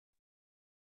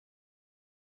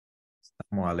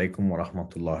السلام عليكم ورحمة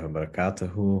الله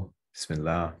وبركاته. بسم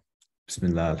الله. بسم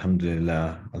الله، الحمد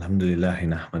لله، الحمد لله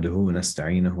نحمده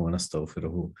ونستعينه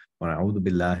ونستغفره ونعوذ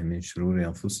بالله من شرور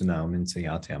أنفسنا ومن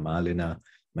سيئات أعمالنا.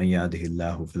 من يهده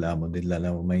الله فلا مضل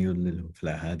له ومن يضلله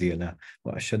فلا هادي له،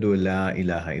 وأشهد أن لا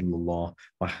إله إلا الله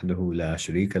وحده لا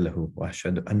شريك له،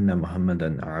 وأشهد أن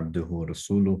محمدا عبده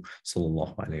ورسوله صلى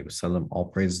الله عليه وسلم. All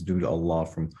praise is due to Allah,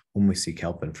 from whom we seek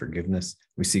help and forgiveness.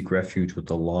 We seek refuge with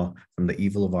Allah from the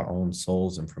evil of our own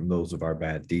souls and from those of our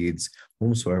bad deeds.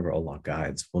 Whomsoever Allah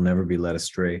guides will never be led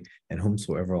astray, and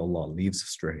whomsoever Allah leaves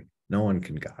astray, no one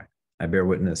can guide. I bear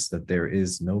witness that there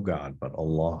is no God but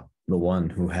Allah, the one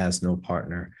who has no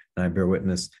partner, and I bear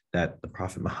witness that the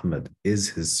Prophet Muhammad is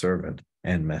his servant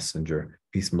and messenger.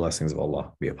 Peace and blessings of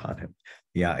Allah be upon him.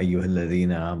 يا أيها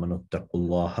الذين آمنوا اتقوا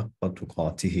الله حق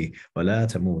تقاته ولا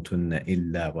تموتن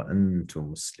إلا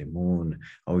وأنتم مسلمون.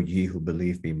 O ye who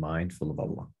believe, be mindful of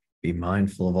Allah. Be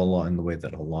mindful of Allah in the way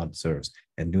that Allah deserves,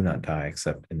 and do not die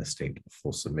except in a state of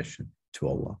full submission to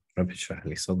Allah. رب اشرح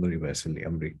لي صدري ويسر لي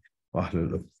أمري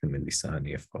واحلل عقدة من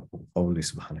لساني يفقهوا قولي.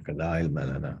 سبحانك لا علم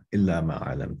لنا إلا ما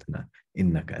علمتنا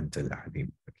إنك أنت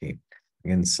العليم الحكيم.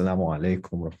 Again, Assalamu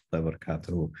alaikum wa rahmatullahi wa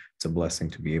barakatuh. It's a blessing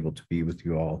to be able to be with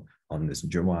you all on this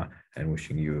Jummah, and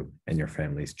wishing you and your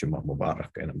families Jummah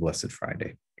Mubarak and a blessed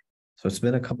Friday. So it's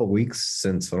been a couple of weeks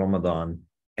since Ramadan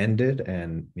ended,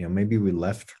 and maybe we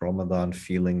left Ramadan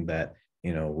feeling that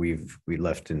we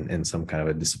left in some kind of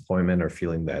a disappointment, or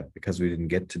feeling that because we didn't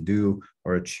get to do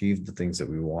or achieve the things that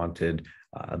we wanted,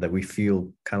 that we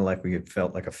feel kind of like we had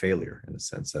felt like a failure, in a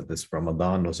sense that this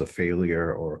Ramadan was a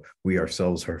failure, or we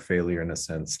ourselves are a failure in a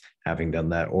sense, having done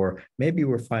that. Or maybe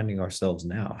we're finding ourselves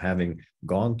now, having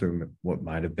gone through what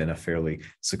might have been a fairly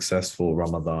successful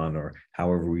Ramadan, or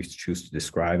however we choose to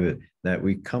describe it, that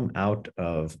we come out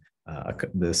of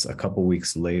this a couple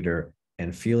weeks later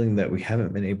and feeling that we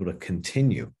haven't been able to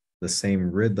continue the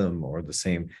same rhythm or the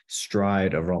same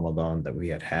stride of Ramadan that we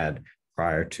had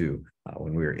prior to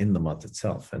when we were in the month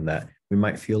itself, and that we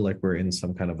might feel like we're in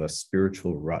some kind of a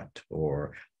spiritual rut,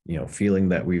 or feeling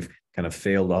that we've kind of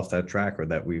failed off that track, or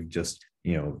that we've just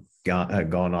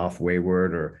gone off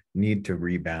wayward, or need to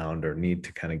rebound, or need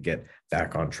to kind of get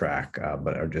back on track,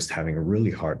 but are just having a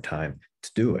really hard time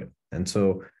to do it. And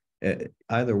so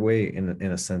either way,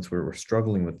 in a sense, we're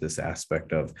struggling with this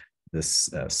aspect of this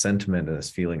sentiment and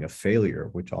this feeling of failure,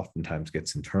 which oftentimes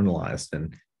gets internalized,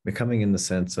 and becoming in the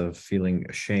sense of feeling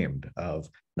ashamed of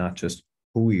not just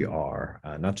who we are,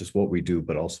 not just what we do,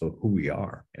 but also who we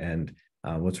are. And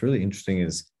what's really interesting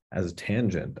is, as a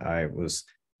tangent, I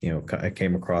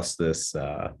came across this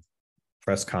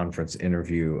press conference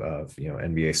interview of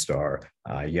NBA star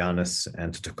Giannis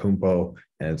Antetokounmpo,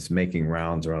 and it's making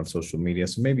rounds around social media.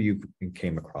 So maybe you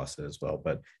came across it as well.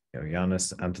 But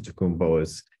Giannis Antetokounmpo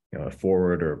is a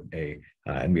forward, or a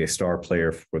NBA star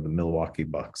player for the Milwaukee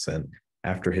Bucks. And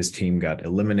after his team got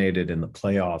eliminated in the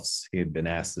playoffs, he had been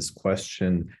asked this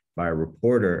question by a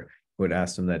reporter who had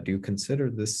asked him that, do you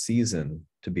consider this season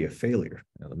to be a failure?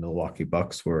 The Milwaukee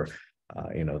Bucks were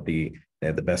they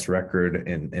had the best record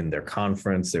in their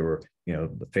conference. They were,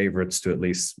 the favorites to at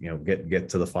least, get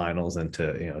to the finals, and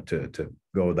to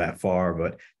go that far.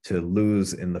 But to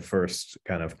lose in the first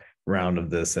kind of round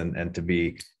of this, and to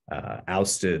be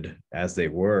ousted as they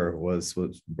were, was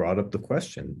brought up the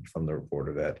question from the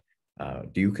reporter that,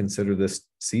 do you consider this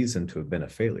season to have been a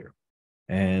failure?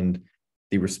 And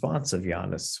the response of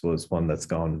Giannis was one that's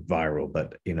gone viral,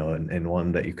 but and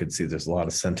one that you could see there's a lot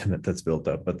of sentiment that's built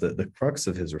up. But the crux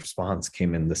of his response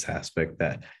came in this aspect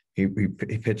that he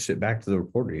pitched it back to the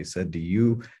reporter. He said, do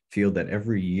you feel that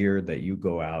every year that you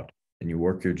go out and you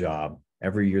work your job,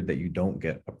 every year that you don't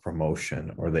get a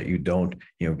promotion, or that you don't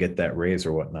get that raise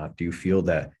or whatnot, do you feel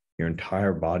that your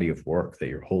entire body of work, that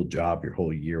your whole job, your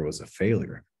whole year was a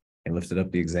failure? And lifted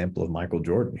up the example of Michael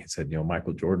Jordan. He said,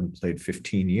 Michael Jordan played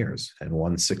 15 years and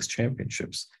won 6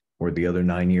 championships, were the other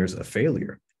 9 years a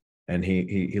failure. And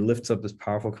he lifts up this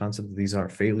powerful concept that these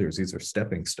aren't failures, these are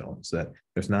stepping stones, that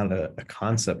there's not a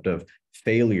concept of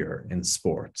failure in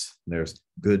sports. There's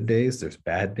good days, there's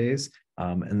bad days,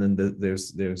 and then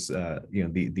there's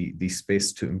the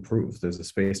space to improve. There's a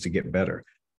space to get better.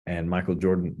 And Michael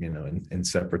Jordan, in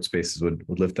separate spaces would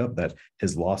lift up that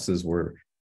his losses were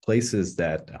places,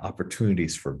 that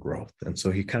opportunities for growth. And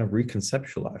so he kind of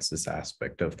reconceptualized this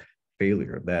aspect of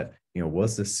failure, that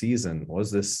was this season, was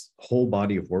this whole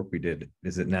body of work we did,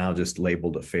 is it now just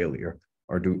labeled a failure,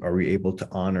 or are we able to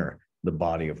honor the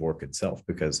body of work itself?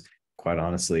 Because quite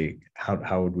honestly,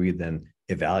 how would we then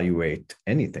evaluate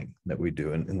anything that we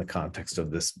do in the context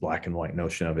of this black and white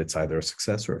notion of it's either a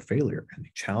success or a failure? And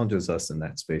he challenges us in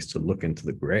that space to look into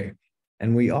the gray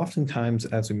And we oftentimes,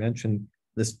 as we mentioned,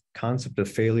 this concept of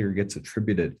failure gets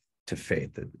attributed to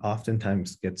faith. It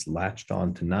oftentimes gets latched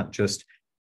on to not just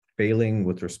failing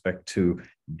with respect to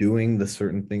doing the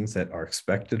certain things that are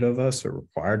expected of us or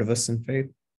required of us in faith,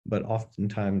 but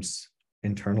oftentimes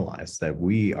internalized that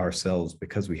we ourselves,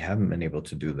 because we haven't been able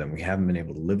to do them, we haven't been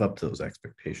able to live up to those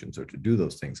expectations or to do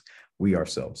those things, we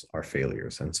ourselves are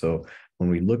failures. And so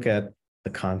when we look at the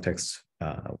context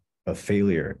of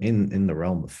failure in the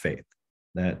realm of faith,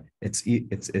 that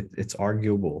it's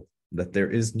arguable that there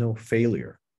is no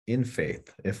failure in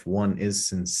faith if one is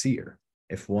sincere,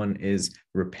 if one is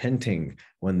repenting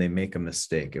when they make a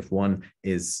mistake, if one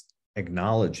is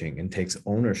acknowledging and takes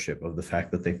ownership of the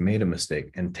fact that they've made a mistake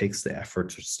and takes the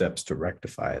efforts or steps to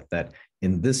rectify it, that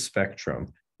in this spectrum,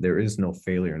 there is no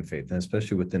failure in faith, and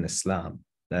especially within Islam,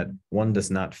 that one does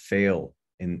not fail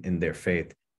in their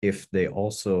faith if they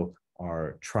also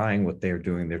are trying what they're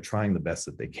doing. They're trying the best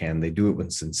that they can. They do it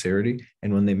with sincerity.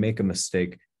 And when they make a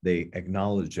mistake, they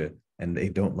acknowledge it and they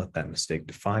don't let that mistake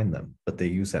define them, but they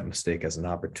use that mistake as an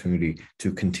opportunity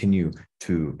to continue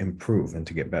to improve and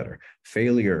to get better.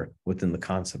 Failure within the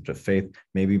concept of faith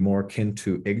may be more akin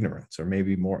to ignorance, or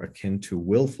maybe more akin to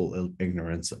willful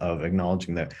ignorance of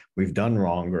acknowledging that we've done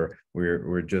wrong, or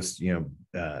we're just,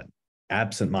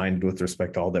 absent-minded with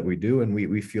respect to all that we do, and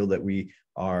we feel that we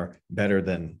are better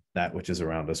than that which is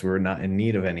around us. We're not in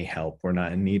need of any help. We're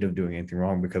not in need of doing anything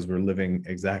wrong because we're living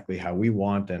exactly how we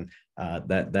want. And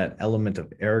that element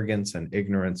of arrogance and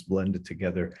ignorance blended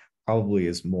together probably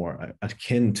is more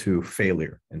akin to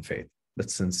failure in faith. But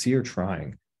sincere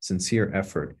trying, sincere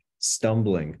effort,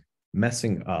 stumbling,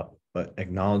 messing up, but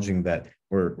acknowledging that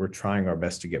we're trying our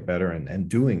best to get better and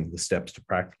doing the steps to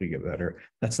practically get better,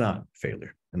 that's not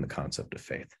failure in the concept of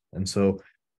faith. And so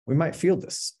we might feel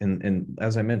this. And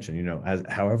as I mentioned, as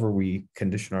however we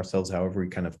condition ourselves, however we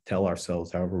kind of tell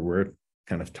ourselves, however we're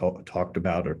kind of talked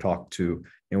about or talked to,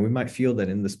 we might feel that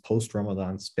in this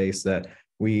post-Ramadan space that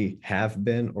we have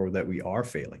been, or that we are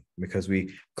failing because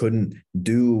we couldn't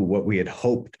do what we had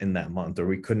hoped in that month, or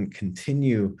we couldn't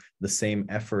continue the same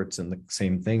efforts and the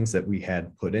same things that we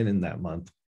had put in that month.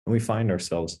 And we find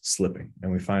ourselves slipping,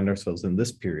 and we find ourselves in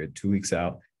this period, 2 weeks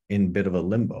out, in a bit of a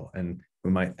limbo. And we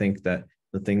might think that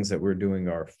the things that we're doing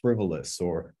are frivolous,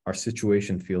 or our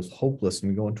situation feels hopeless,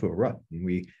 and we go into a rut. And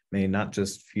we may not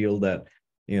just feel that,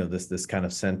 this kind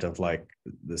of scent of like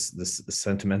this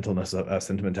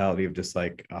sentimentality of just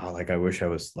like, I wish I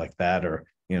was like that, or,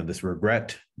 this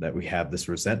regret that we have, this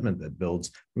resentment that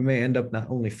builds. We may end up not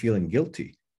only feeling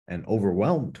guilty and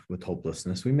overwhelmed with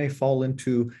hopelessness, we may fall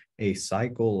into a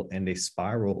cycle and a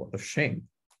spiral of shame.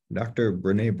 Dr.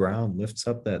 Brené Brown lifts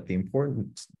up that the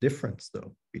important difference,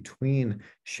 though, between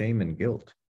shame and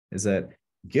guilt is that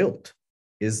guilt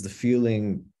is the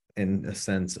feeling, in a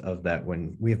sense, of that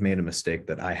when we have made a mistake,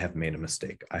 that I have made a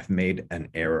mistake. I've made an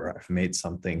error.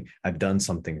 I've done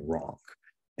something wrong.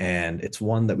 And it's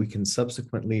one that we can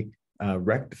subsequently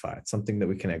rectify. It's something that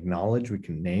we can acknowledge, we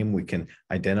can name, we can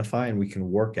identify, and we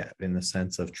can work at, in the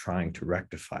sense of trying to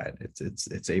rectify it.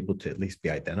 It's able to at least be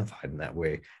identified in that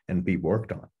way and be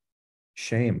worked on.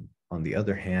 Shame, on the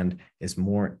other hand, is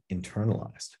more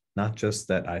internalized. Not just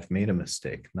that I've made a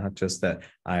mistake, not just that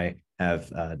I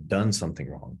have done something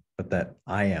wrong, but that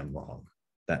I am wrong,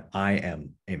 that I am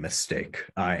a mistake.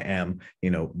 I am,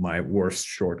 my worst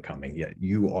shortcoming, yet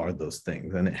you are those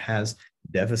things. And it has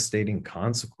devastating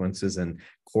consequences and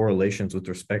correlations with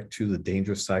respect to the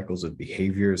dangerous cycles of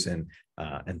behaviors and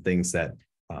things that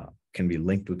can be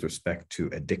linked with respect to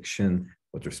addiction,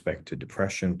 with respect to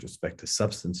depression, with respect to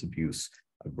substance abuse,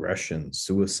 aggression,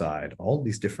 suicide, all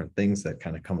these different things that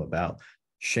kind of come about.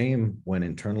 Shame, when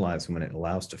internalized and when it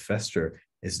allows to fester,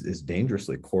 is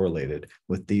dangerously correlated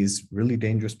with these really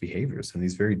dangerous behaviors and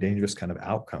these very dangerous kind of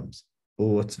outcomes. But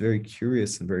what's very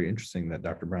curious and very interesting that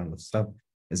Dr. Brown lifts up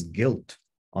is guilt,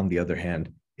 on the other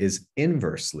hand, is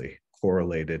inversely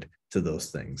correlated to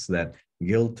those things. That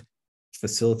guilt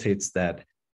facilitates that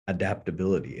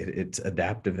adaptability. It's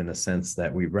adaptive in a sense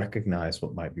that we recognize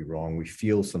what might be wrong. We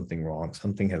feel something wrong.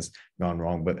 Something has gone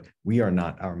wrong, but we are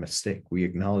not our mistake. We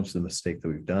acknowledge the mistake that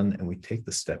we've done, and we take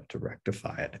the step to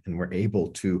rectify it. And we're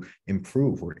able to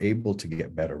improve. We're able to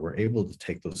get better. We're able to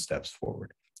take those steps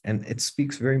forward. And it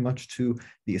speaks very much to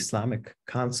the Islamic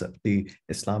concept, the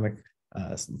Islamic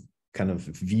kind of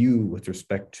view with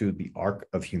respect to the arc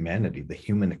of humanity, the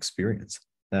human experience,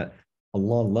 that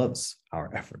Allah loves our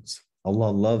efforts.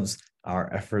 Allah loves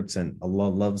our efforts, and Allah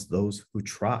loves those who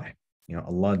try.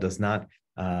 Allah does not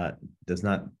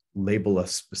label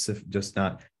us specific, just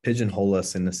not pigeonhole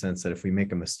us in the sense that if we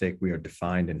make a mistake, we are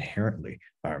defined inherently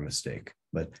by our mistake,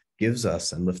 but gives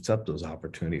us and lifts up those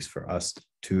opportunities for us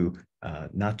to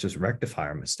not just rectify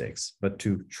our mistakes, but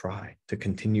to try to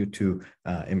continue to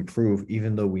improve,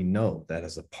 even though we know that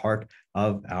as a part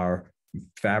of our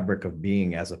fabric of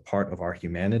being, as a part of our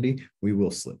humanity, we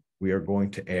will slip. We are going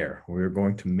to err. We are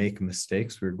going to make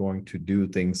mistakes. We're going to do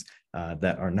things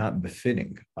that are not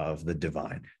befitting of the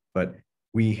divine. But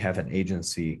we have an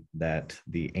agency that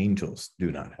the angels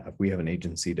do not have. We have an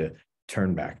agency to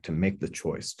turn back, to make the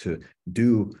choice, to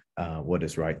do what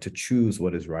is right, to choose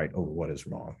what is right over what is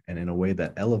wrong, and in a way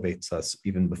that elevates us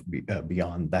even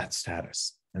beyond that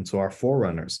status. And so our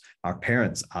forerunners, our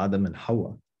parents, Adam and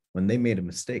Hawa, when they made a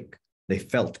mistake, they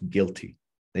felt guilty.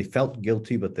 They felt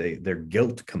guilty, but their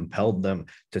guilt compelled them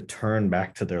to turn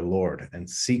back to their Lord and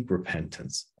seek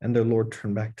repentance. And their Lord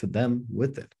turned back to them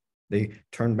with it. They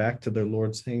turned back to their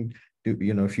Lord saying,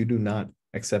 if you do not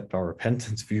accept our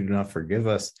repentance, if you do not forgive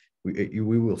us, we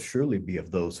will surely be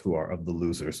of those who are of the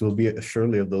losers. We'll be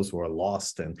surely of those who are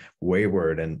lost and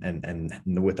wayward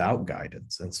and without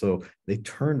guidance. And so they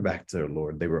turned back to their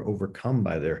Lord. They were overcome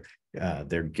by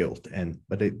their guilt,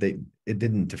 but it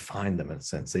didn't define them in a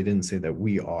sense. They didn't say that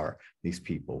we are these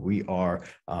people. We are,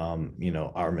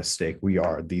 our mistake. We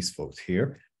are these folks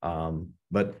here.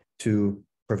 But to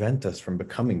prevent us from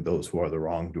becoming those who are the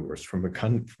wrongdoers, from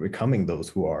becoming those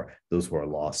who are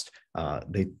lost,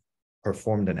 they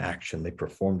performed an action, they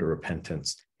performed a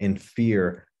repentance in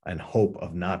fear and hope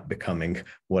of not becoming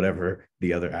whatever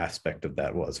the other aspect of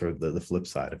that was, or the flip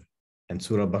side of it. And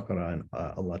Surah Baqarah,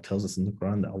 Allah tells us in the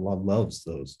Quran that Allah loves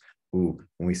those who,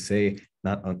 when we say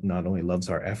not only loves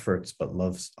our efforts, but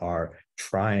loves our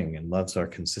trying and loves our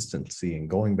consistency and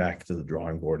going back to the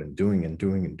drawing board and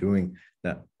doing,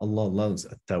 that Allah loves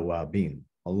at-tawabin,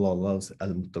 Allah loves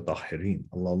al-mutatahhirin,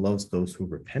 Allah loves those who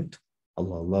repent.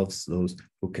 Allah loves those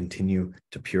who continue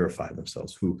to purify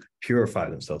themselves,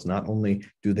 Not only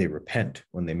do they repent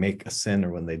when they make a sin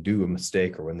or when they do a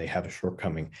mistake or when they have a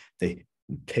shortcoming, they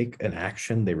take an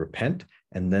action, they repent,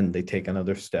 and then they take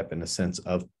another step in a sense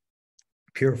of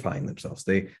purifying themselves.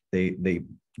 They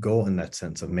go in that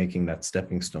sense of making that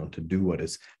stepping stone to do what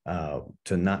is,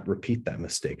 to not repeat that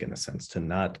mistake in a sense, to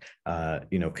not,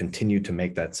 continue to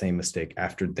make that same mistake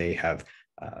after they have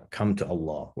come to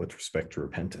Allah with respect to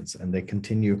repentance, and they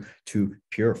continue to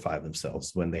purify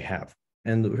themselves when they have.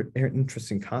 And the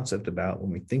interesting concept about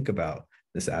when we think about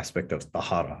this aspect of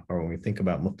tahara, or when we think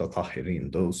about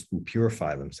mutatahirin, those who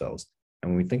purify themselves,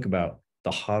 and when we think about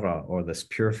tahara, or this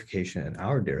purification in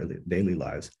our daily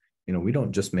lives, we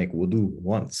don't just make wudu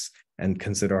once and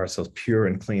consider ourselves pure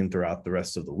and clean throughout the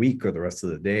rest of the week or the rest of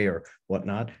the day or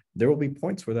whatnot. There will be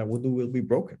points where that wudu will be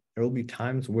broken. There will be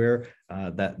times where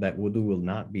that wudu will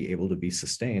not be able to be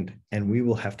sustained, and we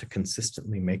will have to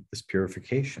consistently make this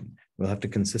purification. We'll have to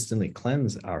consistently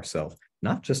cleanse ourselves,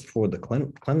 not just for the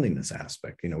cleanliness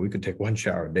aspect. We could take one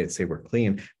shower a day and say we're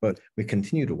clean, but we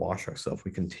continue to wash ourselves.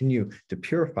 We continue to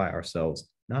purify ourselves,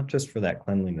 not just for that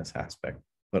cleanliness aspect,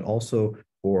 but also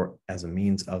as a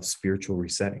means of spiritual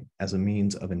resetting, as a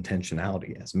means of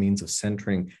intentionality, as a means of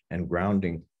centering and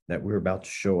grounding that we're about to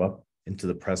show up into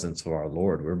the presence of our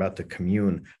Lord. We're about to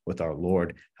commune with our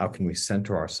Lord. How can we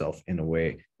center ourselves in a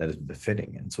way that is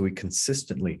befitting? And so we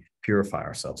consistently purify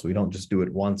ourselves. We don't just do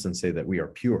it once and say that we are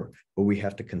pure, but we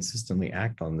have to consistently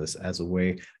act on this as a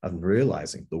way of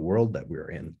realizing the world that we're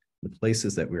in, the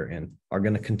places that we're in, are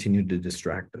going to continue to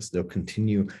distract us. They'll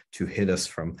continue to hit us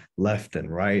from left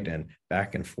and right and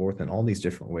back and forth in all these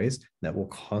different ways that will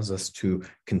cause us to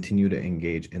continue to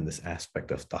engage in this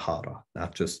aspect of tahara,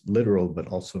 not just literal, but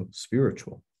also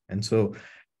spiritual. And so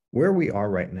where we are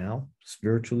right now,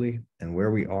 spiritually, and where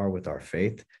we are with our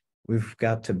faith, we've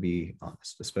got to be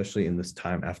honest, especially in this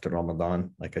time after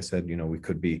Ramadan. Like I said, we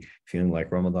could be feeling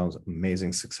like Ramadan's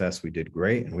amazing success. We did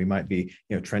great, and we might be,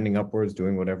 trending upwards,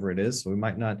 doing whatever it is. So we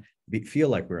might not feel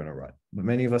like we're in a rut, but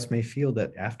many of us may feel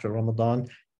that after Ramadan,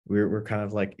 we're kind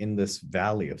of like in this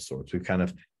valley of sorts. We kind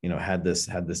of, had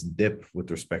this dip with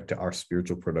respect to our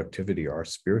spiritual productivity, or our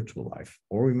spiritual life.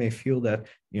 Or we may feel that,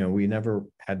 we never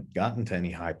had gotten to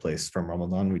any high place from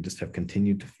Ramadan. We just have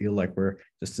continued to feel like we're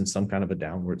just in some kind of a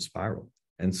downward spiral.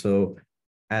 And so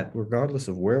regardless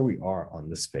of where we are on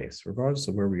this space, regardless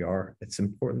of where we are, it's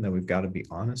important that we've got to be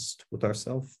honest with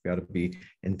ourselves. We've got to be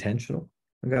intentional.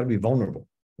 We've got to be vulnerable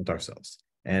with ourselves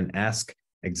and ask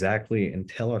exactly and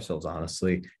tell ourselves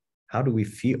honestly, how do we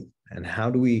feel and how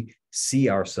do we see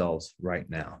ourselves right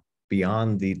now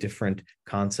beyond the different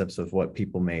concepts of what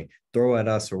people may throw at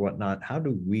us or whatnot? How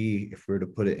do we, if we were to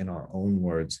put it in our own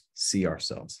words, see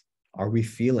ourselves? Are we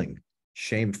feeling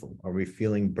shameful? Are we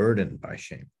feeling burdened by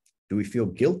shame? Do we feel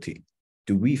guilty?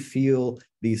 Do we feel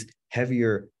these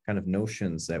heavier kind of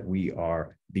notions that we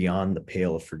are beyond the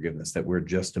pale of forgiveness, that we're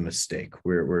just a mistake,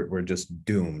 we're just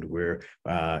doomed,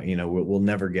 we'll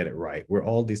never get it right. We're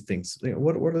all these things.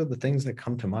 What are the things that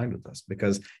come to mind with us?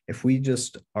 Because if we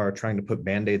just are trying to put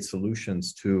band-aid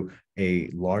solutions to a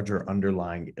larger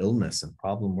underlying illness and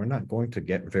problem, we're not going to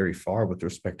get very far with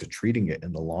respect to treating it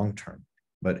in the long term.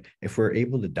 But if we're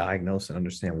able to diagnose and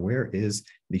understand where is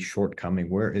the shortcoming,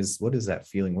 what is that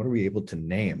feeling, what are we able to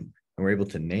name? And we're able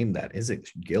to name that. Is it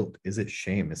guilt? Is it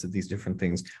shame? Is it these different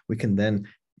things? We can then,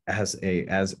 as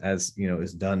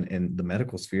is done in the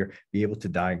medical sphere, be able to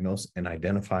diagnose and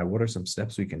identify what are some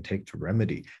steps we can take to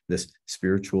remedy this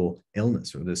spiritual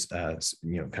illness, or this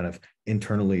kind of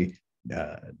internally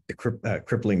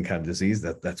crippling kind of disease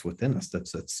that's within us,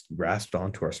 that's grasped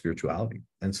onto our spirituality.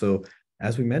 And so,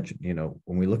 as we mentioned,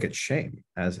 when we look at shame,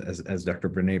 as Dr.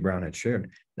 Brene Brown had shared,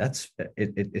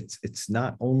 it's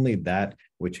not only that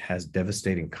which has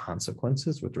devastating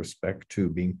consequences with respect to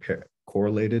being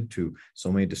correlated to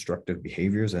so many destructive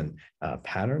behaviors and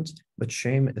patterns, but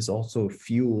shame is also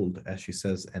fueled, as she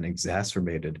says, and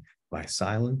exacerbated by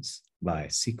silence, by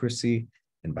secrecy,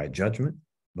 and by judgment.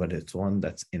 But it's one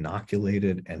that's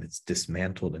inoculated and it's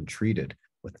dismantled and treated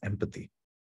with empathy.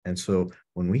 And so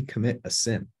when we commit a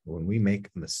sin, when we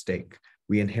make a mistake,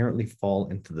 we inherently fall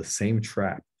into the same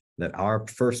trap that our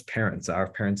first parents,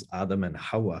 Adam and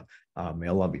Hawa, may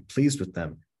Allah be pleased with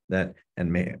them, that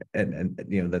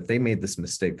they made this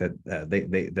mistake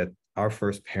that our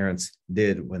first parents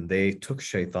did when they took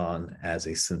shaitan as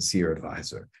a sincere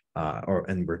advisor,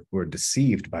 and were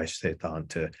deceived by shaitan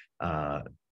to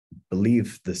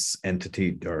believe this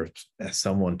entity or as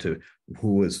someone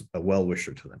who was a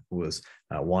well-wisher to them, who was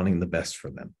wanting the best for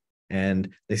them.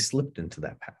 And they slipped into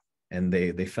that path, and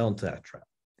they fell into that trap.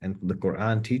 And the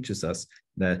Quran teaches us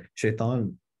that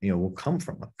shaitan, will come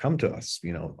to us,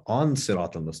 on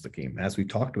Sirat al-Mustaqim, as we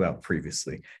talked about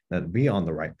previously, that be on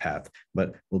the right path,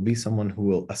 but will be someone who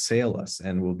will assail us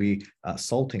and will be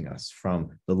assaulting us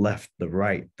from the left, the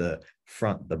right, the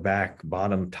front, the back,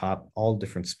 bottom, top, all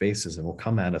different spaces, and will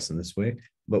come at us in this way.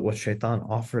 But what shaitan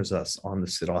offers us on the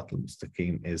Sirat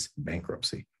al-Mustaqim is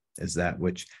bankruptcy, is that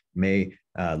which may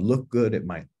look good, it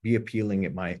might be appealing,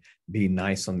 it might be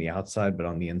nice on the outside, but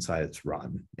on the inside it's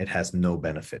rotten. It has no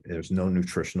benefit. There's no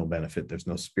nutritional benefit. There's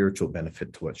no spiritual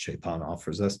benefit to what shaitan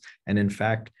offers us. And in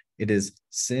fact, it is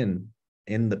sin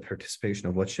in the participation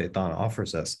of what shaitan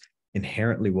offers us.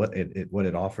 Inherently, what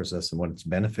it offers us and what its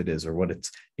benefit is, or what its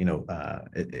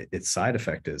its side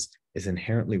effect is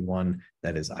inherently one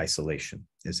that is isolation,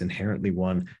 is inherently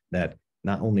one that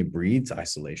not only breeds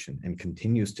isolation and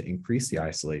continues to increase the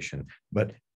isolation,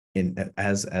 but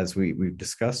as we've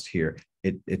discussed here,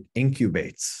 it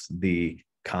incubates the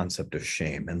concept of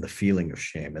shame and the feeling of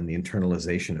shame and the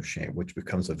internalization of shame, which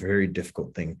becomes a very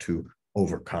difficult thing to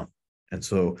overcome. And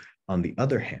so, on the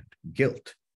other hand,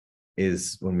 guilt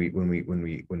is when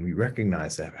we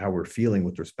recognize that how we're feeling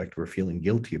with respect to, we're feeling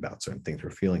guilty about certain things, we're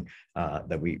feeling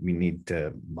that we need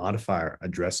to modify or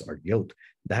address our guilt.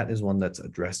 That is one that's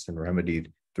addressed and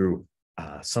remedied through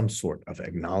some sort of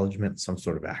acknowledgement, some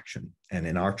sort of action. And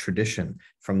in our tradition,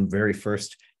 from very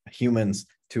first humans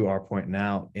to our point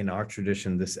now, in our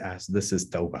tradition, this is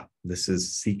tawbah, this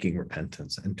is seeking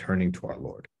repentance and turning to our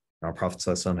Lord. Our Prophet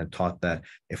ﷺ had taught that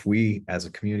if we as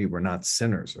a community were not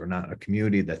sinners, or not a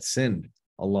community that sinned,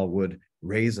 Allah would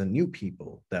raise a new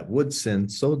people that would sin,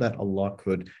 so that Allah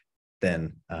could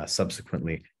then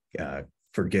subsequently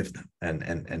forgive them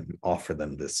and offer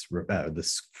them this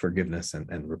forgiveness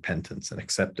and repentance, and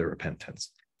accept their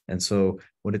repentance. And so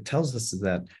what it tells us is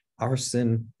that our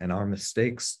sin and our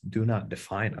mistakes do not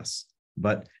define us,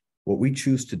 but what we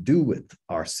choose to do with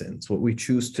our sins, what we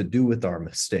choose to do with our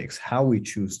mistakes, how we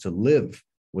choose to live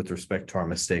with respect to our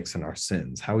mistakes and our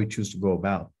sins, how we choose to go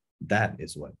about, that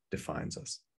is what defines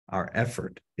us. Our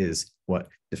effort is what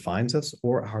defines us,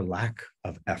 or our lack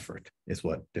of effort is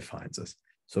what defines us.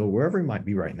 So wherever we might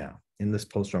be right now, in this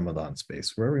post-Ramadan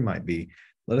space, wherever we might be,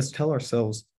 let us tell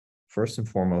ourselves, first and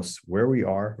foremost, where we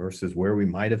are versus where we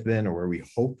might have been, or where we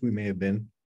hope we may have been.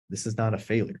 This is not a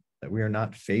failure, that we are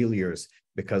not failures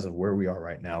because of where we are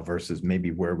right now versus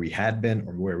maybe where we had been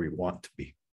or where we want to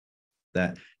be.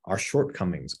 That our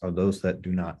shortcomings are those that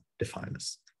do not define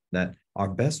us. That our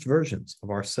best versions of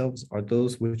ourselves are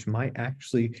those which might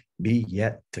actually be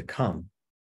yet to come.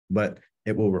 But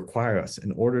it will require us,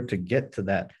 in order to get to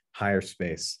that higher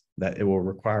space, that it will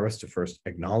require us to first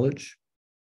acknowledge,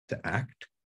 to act,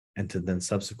 and to then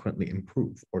subsequently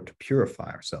improve, or to purify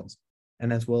ourselves,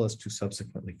 and as well as to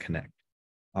subsequently connect.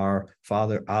 Our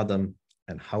father Adam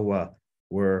and Hawa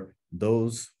were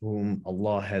those whom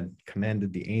Allah had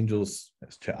commanded the angels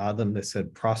to Adam, they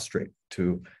said, prostrate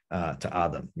to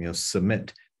Adam,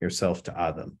 submit yourself to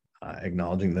Adam,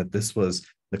 acknowledging that this was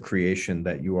the creation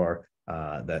that you are,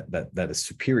 that is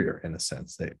superior in a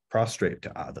sense. They prostrate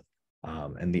to Adam.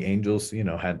 And the angels,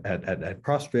 had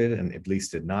prostrated, and Iblis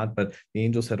did not. But the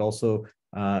angels had also,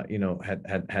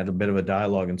 had a bit of a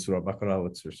dialogue in Surah Baqarah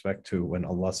with respect to when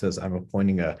Allah says, "I'm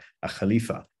appointing a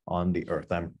khalifa on the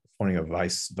earth. I'm appointing a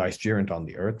vicegerent on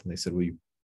the earth." And they said, "Will you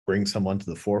bring someone to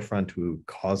the forefront who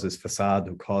causes fasad,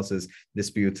 who causes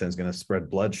disputes, and is going to spread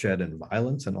bloodshed and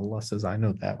violence?" And Allah says, "I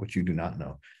know that which you do not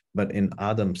know." But in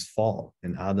Adam's fall,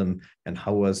 in Adam and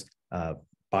Hawa's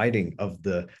biting of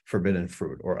the forbidden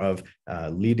fruit, or of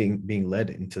being led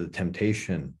into the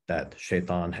temptation that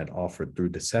Shaitan had offered through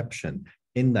deception,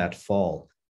 in that fall,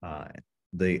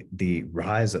 the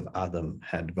rise of Adam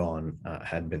had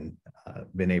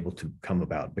been able to come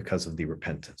about because of the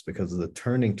repentance, because of the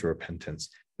turning to repentance,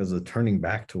 because of the turning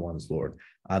back to one's Lord.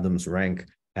 Adam's rank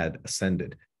had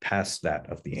ascended past that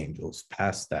of the angels,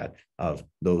 past that of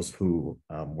those who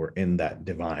were in that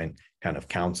divine kind of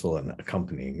counsel and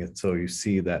accompanying it. So you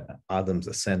see that Adam's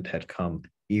ascent had come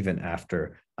even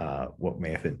after what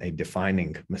may have been a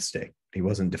defining mistake. He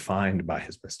wasn't defined by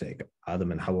his mistake.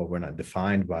 Adam and Hawa were not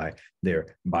defined by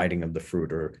their biting of the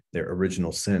fruit or their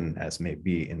original sin, as may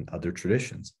be in other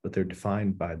traditions, but they're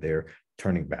defined by their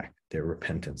turning back, their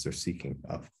repentance, their seeking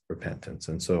of repentance.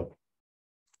 And so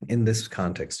in this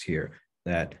context here,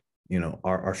 that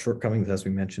our shortcomings, as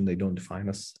we mentioned, they don't define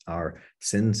us. Our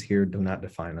sins here do not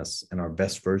define us, and our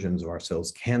best versions of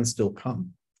ourselves can still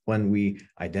come when we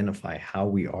identify how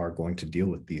we are going to deal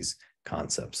with these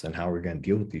concepts and how we're going to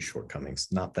deal with these shortcomings.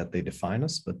 Not that they define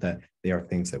us, but that they are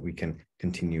things that we can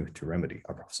continue to remedy.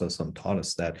 Our Prophet taught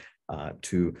us that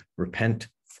to repent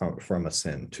from a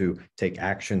sin, to take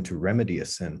action to remedy a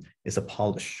sin, is a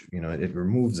polish. It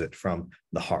removes it from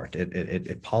the heart.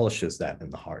 It polishes that in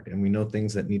the heart. And we know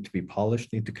things that need to be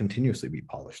polished need to continuously be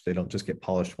polished. They don't just get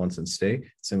polished once and stay.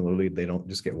 Similarly, they don't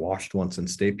just get washed once and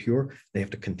stay pure. They have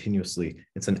to continuously,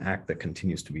 it's an act that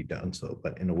continues to be done so,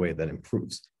 but in a way that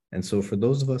improves. And so for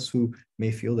those of us who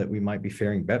may feel that we might be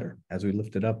faring better, as we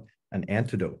lifted up, an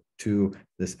antidote to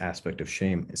this aspect of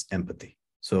shame is empathy.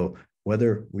 So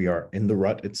whether we are in the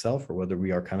rut itself or whether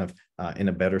we are kind of in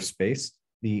a better space,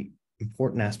 the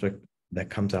important aspect that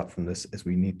comes out from this is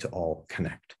we need to all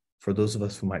connect. For those of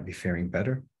us who might be faring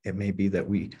better, it may be that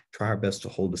we try our best to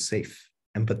hold a safe,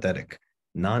 empathetic,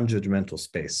 non-judgmental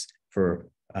space for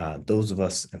those of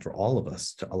us and for all of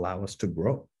us to allow us to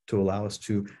grow, to allow us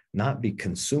to not be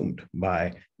consumed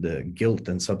by the guilt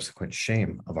and subsequent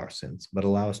shame of our sins, but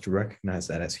allow us to recognize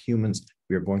that as humans,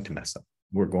 we are going to mess up.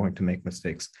 We're going to make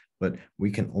mistakes, but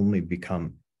we can only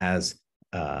become as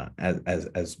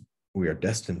we are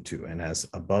destined to, and as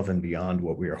above and beyond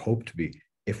what we are hoped to be,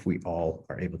 if we all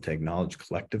are able to acknowledge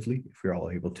collectively, if we're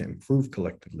all able to improve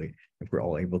collectively, if we're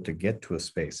all able to get to a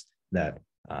space that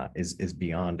is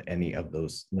beyond any of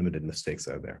those limited mistakes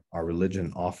that are there. Our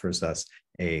religion offers us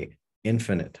an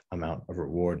infinite amount of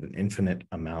reward, an infinite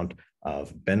amount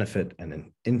of benefit, and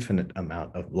an infinite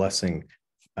amount of blessing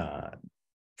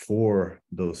for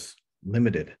those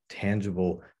limited,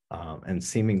 tangible, and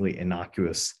seemingly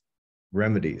innocuous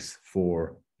remedies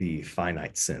for the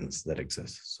finite sins that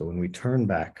exist. So when we turn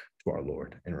back to our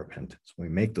Lord in repentance, when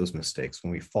we make those mistakes,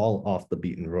 when we fall off the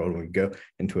beaten road, when we go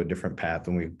into a different path,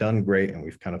 and we've done great and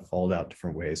we've kind of fallen out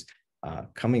different ways,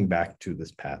 coming back to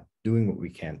this path, doing what we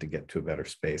can to get to a better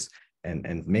space,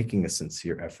 and making a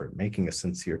sincere effort, making a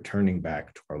sincere turning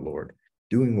back to our Lord,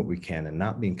 doing what we can and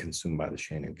not being consumed by the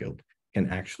shame and guilt, can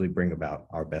actually bring about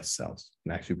our best selves,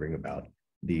 can actually bring about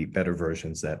the better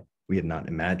versions that we had not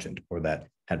imagined, or that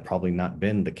had probably not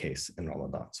been the case in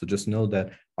Ramadan. So just know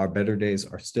that our better days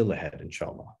are still ahead,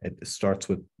 inshallah. It starts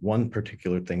with one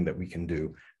particular thing that we can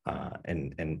do,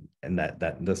 and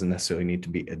that doesn't necessarily need to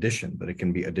be addition, but it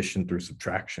can be addition through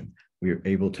subtraction. We are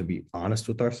able to be honest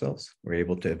with ourselves. We're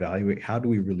able to evaluate, how do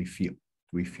we really feel?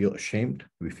 Do we feel ashamed?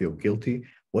 Do we feel guilty?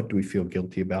 What do we feel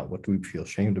guilty about? What do we feel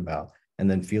ashamed about? And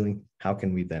then feeling, how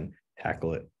can we then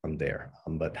tackle it from there?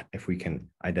 But if we can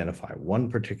identify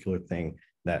one particular thing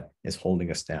that is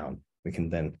holding us down, we can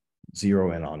then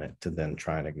zero in on it to then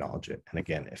try and acknowledge it. And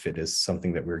again, if it is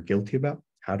something that we're guilty about,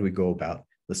 how do we go about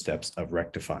the steps of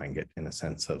rectifying it, in a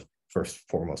sense of first and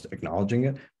foremost acknowledging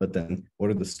it, but then what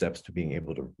are the steps to being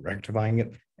able to rectifying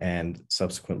it? And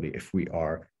subsequently, if we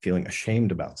are feeling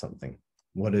ashamed about something,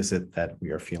 what is it that we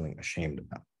are feeling ashamed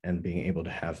about? And being able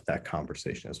to have that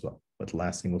conversation as well. But the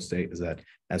last thing we'll say is that,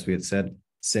 as we had said,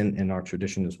 Sin in our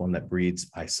tradition is one that breeds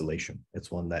isolation.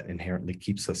 It's one that inherently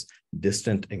keeps us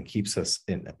distant and keeps us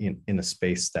in a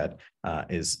space that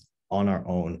is on our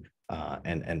own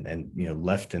and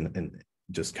left in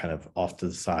just kind of off to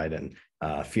the side and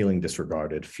feeling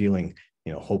disregarded, feeling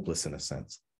hopeless in a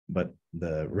sense. But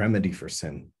the remedy for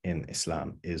sin in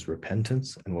Islam is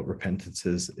repentance, and what repentance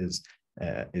is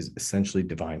essentially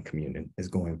divine communion, is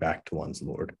going back to one's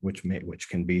Lord, which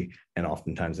can be, and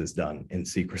oftentimes is done in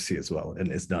secrecy as well,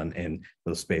 and is done in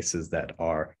those spaces that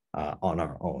are on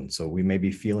our own. So we may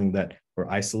be feeling that we're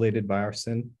isolated by our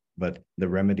sin, but the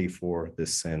remedy for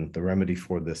this sin, the remedy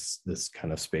for this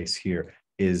kind of space here,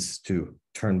 is to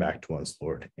turn back to one's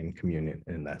Lord in communion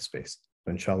in that space.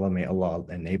 So inshallah, may Allah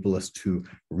enable us to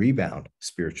rebound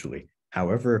spiritually,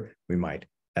 however we might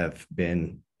have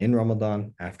been in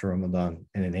Ramadan, after Ramadan,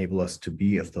 and enable us to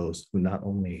be of those who not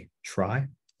only try,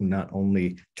 who not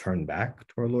only turn back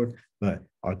to our Lord, but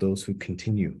are those who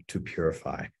continue to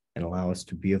purify and allow us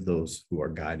to be of those who are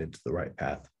guided to the right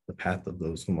path, the path of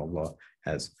those whom Allah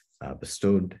has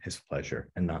bestowed His pleasure,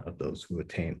 and not of those who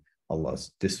attain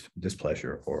Allah's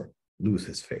displeasure or lose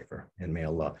His favor. And may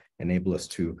Allah enable us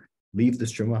to leave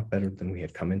this Jummah better than we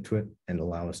had come into it, and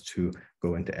allow us to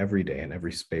go into every day and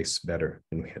every space better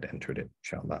than we had entered it.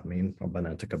 Inshallah. Ameen.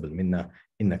 Rabbana taqabbal minna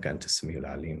innaka anta as-sami'ul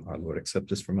alim. Our Lord, accept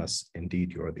this from us.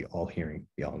 Indeed, you are the all-hearing,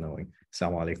 the all-knowing.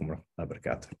 Assalamu alaikum wa rahmatullahi wa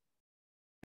barakatuh.